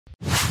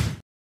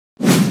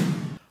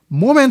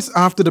Moments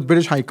after the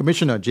British High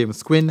Commissioner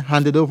James Quinn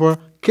handed over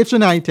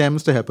kitchen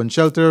items to Help and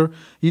Shelter,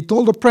 he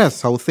told the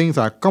press how things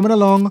are coming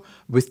along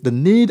with the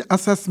need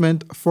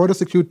assessment for the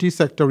security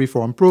sector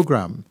reform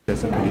program.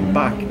 There's putting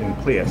back in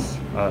place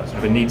sort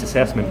of a needs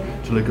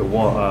assessment to look at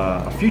what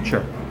a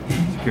future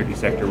security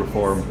sector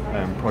reform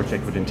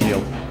project would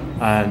entail,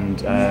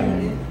 and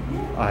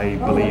I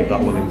believe that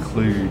will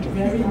include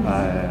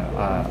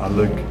a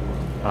look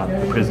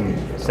at the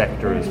prison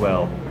sector as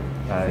well.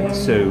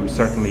 So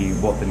certainly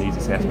what the needs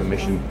assessment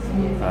mission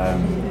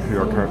who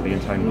are currently in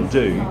town will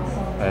do,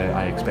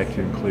 I expect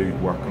to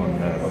include work on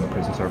the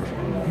prison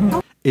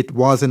service. It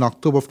was in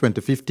October of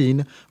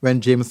 2015 when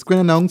James Quinn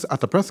announced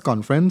at a press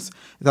conference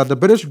that the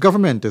British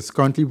government is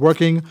currently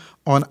working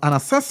on an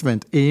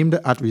assessment aimed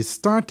at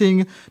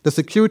restarting the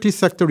security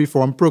sector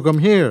reform program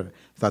here,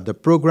 that the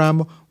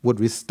program would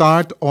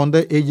restart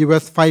under a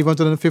US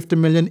 $550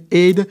 million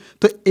aid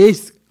to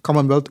 8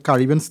 Commonwealth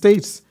Caribbean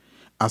states.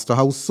 As to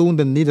how soon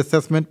the need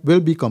assessment will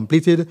be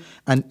completed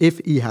and if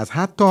he has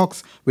had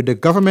talks with the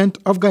government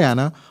of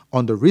Guyana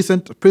on the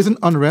recent prison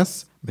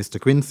unrest, Mr.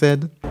 Quinn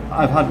said,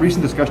 I've had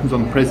recent discussions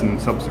on prison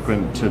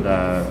subsequent to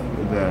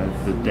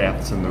the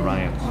deaths and the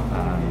riots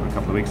a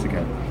couple of weeks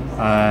ago.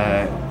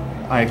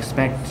 I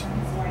expect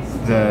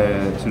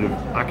the sort of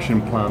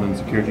action plan and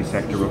security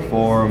sector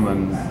reform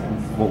and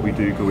what we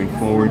do going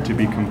forward to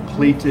be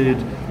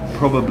completed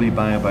probably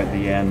by about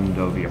the end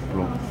of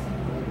April.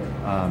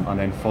 And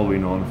then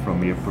following on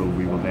from April,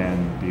 we will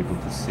then be able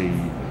to see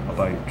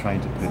about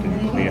trying to put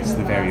in place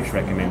the various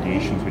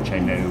recommendations which I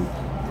know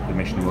the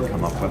mission will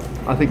come up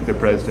with. I think the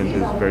President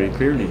is very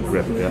clearly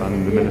gripped,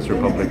 and the Minister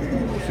of Public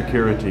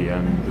Security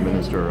and the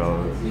Minister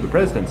of the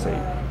Presidency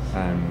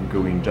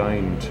going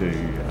down to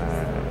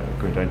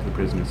the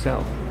prison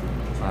itself.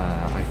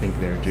 I think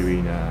they're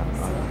doing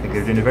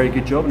a very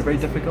good job in a very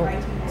difficult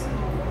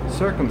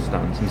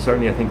circumstance, and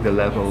certainly I think the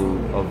level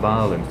of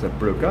violence that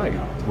broke out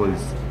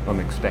was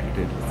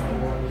unexpected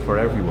for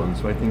everyone,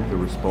 so I think the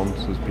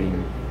response has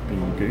been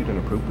good and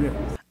appropriate.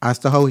 As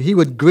to how he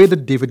would grade the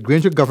David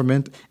Granger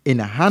government in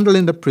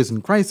handling the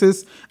prison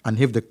crisis and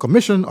if the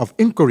Commission of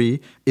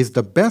Inquiry is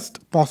the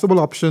best possible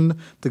option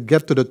to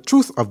get to the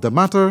truth of the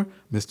matter,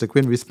 Mr.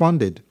 Quinn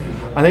responded.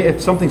 I think if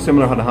something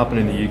similar had happened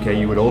in the UK,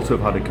 you would also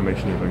have had a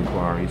Commission of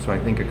Inquiry, so I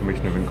think a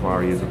Commission of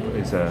Inquiry is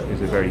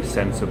a very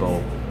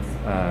sensible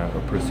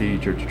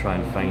procedure to try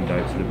and find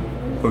out sort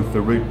of both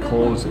the root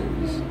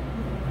causes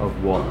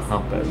of what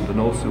happened and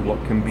also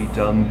what can be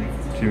done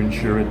to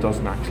ensure it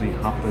doesn't actually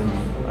happen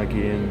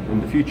again in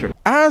the future.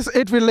 As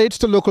it relates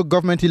to local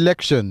government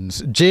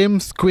elections,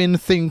 James Quinn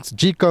thinks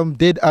GCOM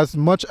did as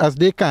much as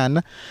they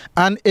can,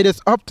 and it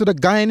is up to the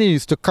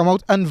Guyanese to come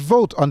out and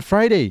vote on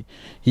Friday.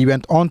 He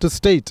went on to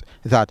state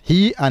that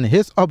he and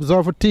his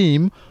observer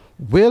team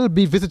will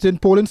be visiting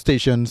polling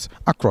stations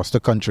across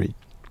the country.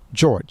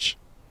 George.